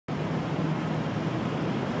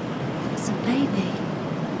baby.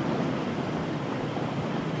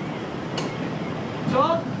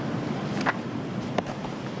 Todd?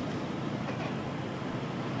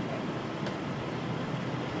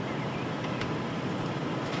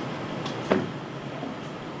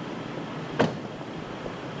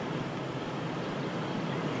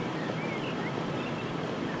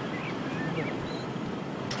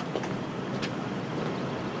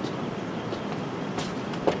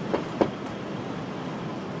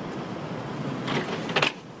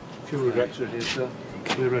 Few regrets are here, sir.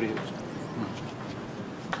 We're ready.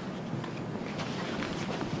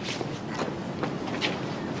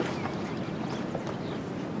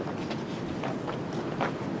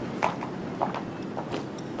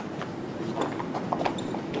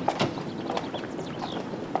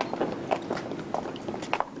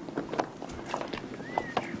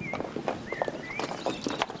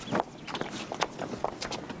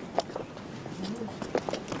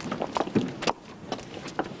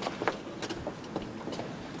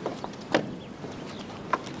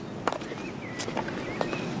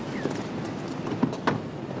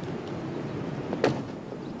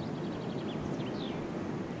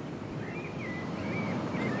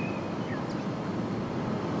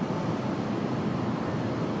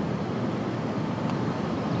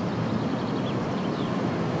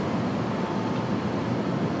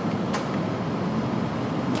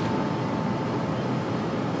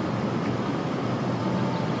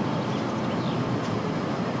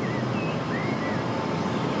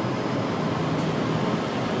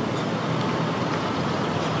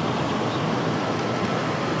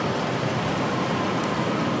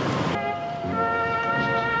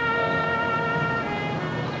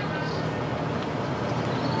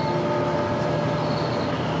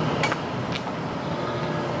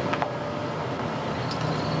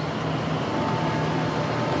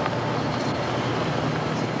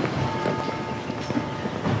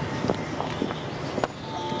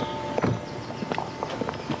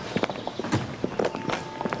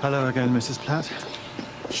 Hello again, Mrs. Platt.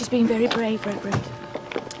 She's been very brave, Reverend.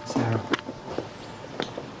 Sarah,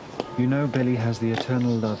 you know Billy has the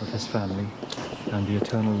eternal love of his family and the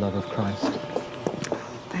eternal love of Christ.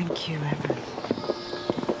 Thank you, Reverend.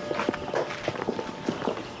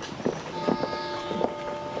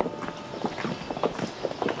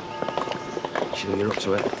 Sure you're up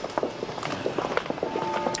to it?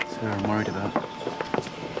 Sarah, I'm worried about.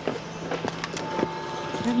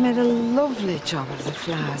 They've made a lovely job of the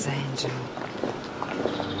flowers, Angel.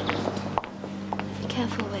 Be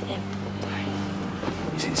careful with him.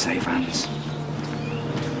 He's in safe hands.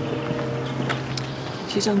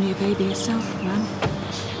 She's only a baby herself, man.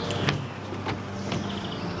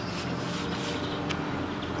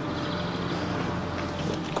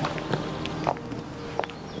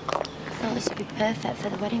 I thought this would be perfect for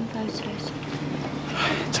the wedding photos.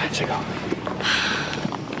 Time to go.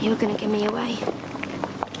 You were going to give me away.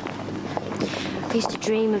 I used to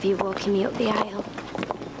dream of you walking me up the aisle.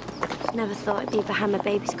 Just never thought it'd be behind my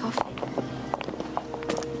baby's coffin.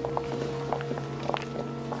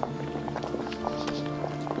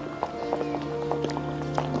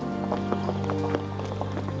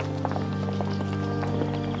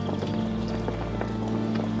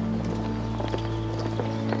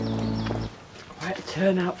 Quite a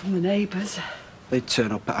turnout from the neighbours. They'd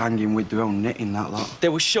turn up at hanging with their own knitting, that lot. They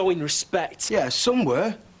were showing respect. Yeah, some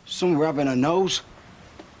were. Some were having a nose.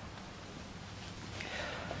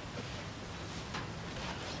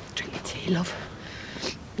 Drink your tea, love.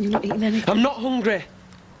 You're not eating anything. I'm not hungry.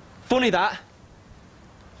 Funny that.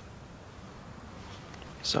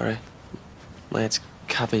 Sorry. My head's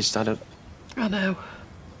cabbaged. I know.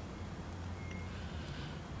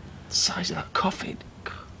 The size of that coffin.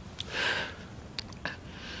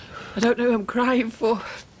 I don't know who I'm crying for.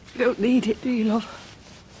 You don't need it, do you, love?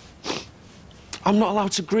 I'm not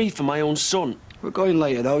allowed to grieve for my own son. We're going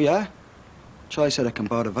later, though, yeah? Charlie said I can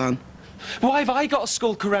borrow the van. Why have I got to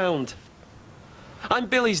skulk around? I'm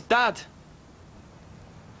Billy's dad.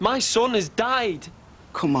 My son has died.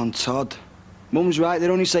 Come on, Todd. Mum's right, they'd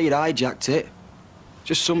only say you'd hijacked it.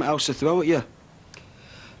 Just something else to throw at you.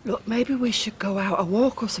 Look, maybe we should go out a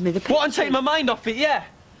walk or something. What, and take my mind off it, yeah?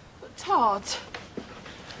 Todd.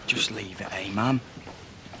 Just leave it, eh, ma'am?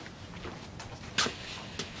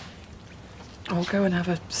 I'll go and have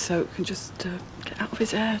a soak and just get out of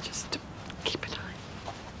his hair, just to keep an eye.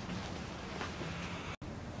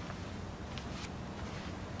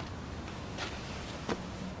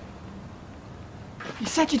 You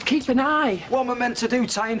said you'd keep an eye. What am I meant to do,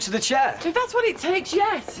 tie him to the chair? If that's what it takes,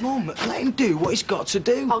 yes. Mum, let him do what he's got to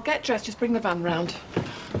do. I'll get dressed, just bring the van round.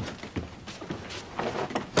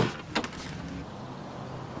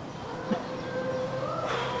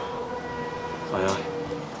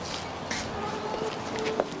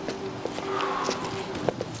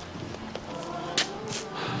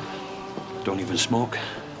 smoke.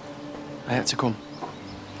 I had to come.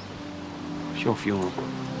 It's your funeral.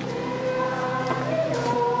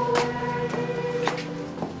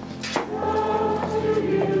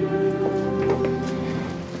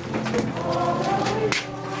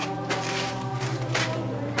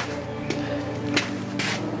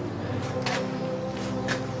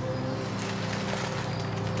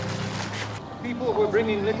 People were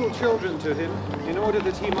bringing little children to him in order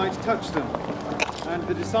that he might touch them, and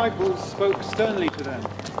the disciples spoke sternly to them.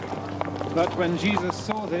 But when Jesus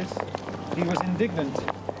saw this, he was indignant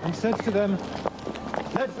and said to them,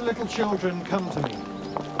 "Let the little children come to me.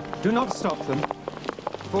 Do not stop them,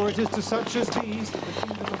 for it is to such as these that the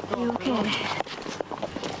kingdom of God You okay?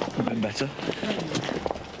 A bit better.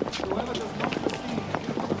 Whoever does not receive the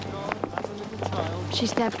kingdom of God as a little child,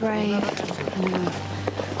 She's dead brave. I know.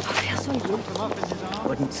 I feel so took them up in his arms,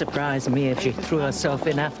 Wouldn't surprise me if she threw herself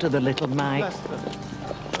in after the little mite. blessed them.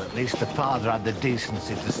 At least the father had the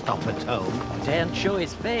decency to stop at home. Daren't show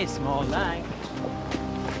his face, more like.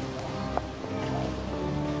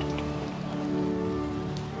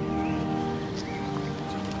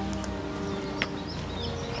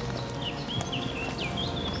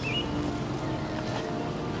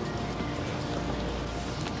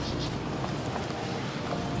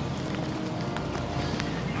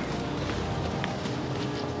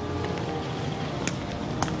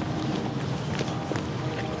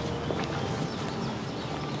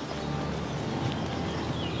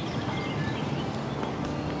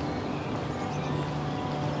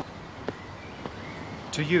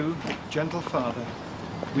 To you, gentle Father,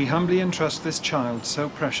 we humbly entrust this child so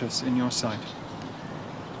precious in your sight.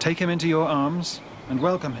 Take him into your arms and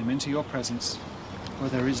welcome him into your presence, where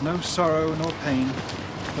there is no sorrow nor pain,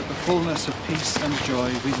 but the fullness of peace and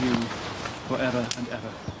joy with you forever and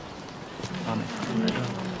ever. Amen.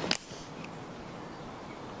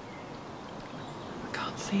 I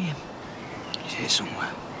can't see him. He's here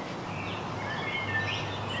somewhere.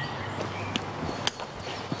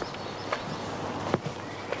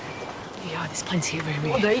 Yeah, there's plenty of room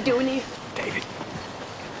here. What are they doing here? David.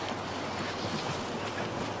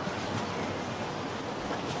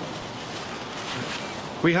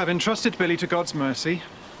 We have entrusted Billy to God's mercy.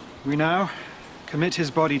 We now commit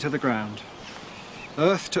his body to the ground.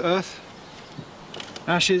 Earth to earth,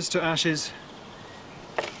 ashes to ashes,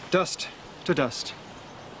 dust to dust.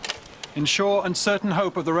 In sure and certain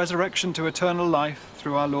hope of the resurrection to eternal life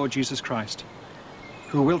through our Lord Jesus Christ,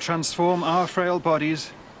 who will transform our frail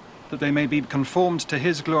bodies that they may be conformed to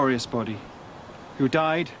his glorious body, who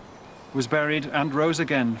died, was buried, and rose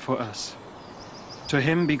again for us. To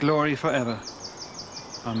him be glory forever.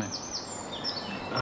 Amen.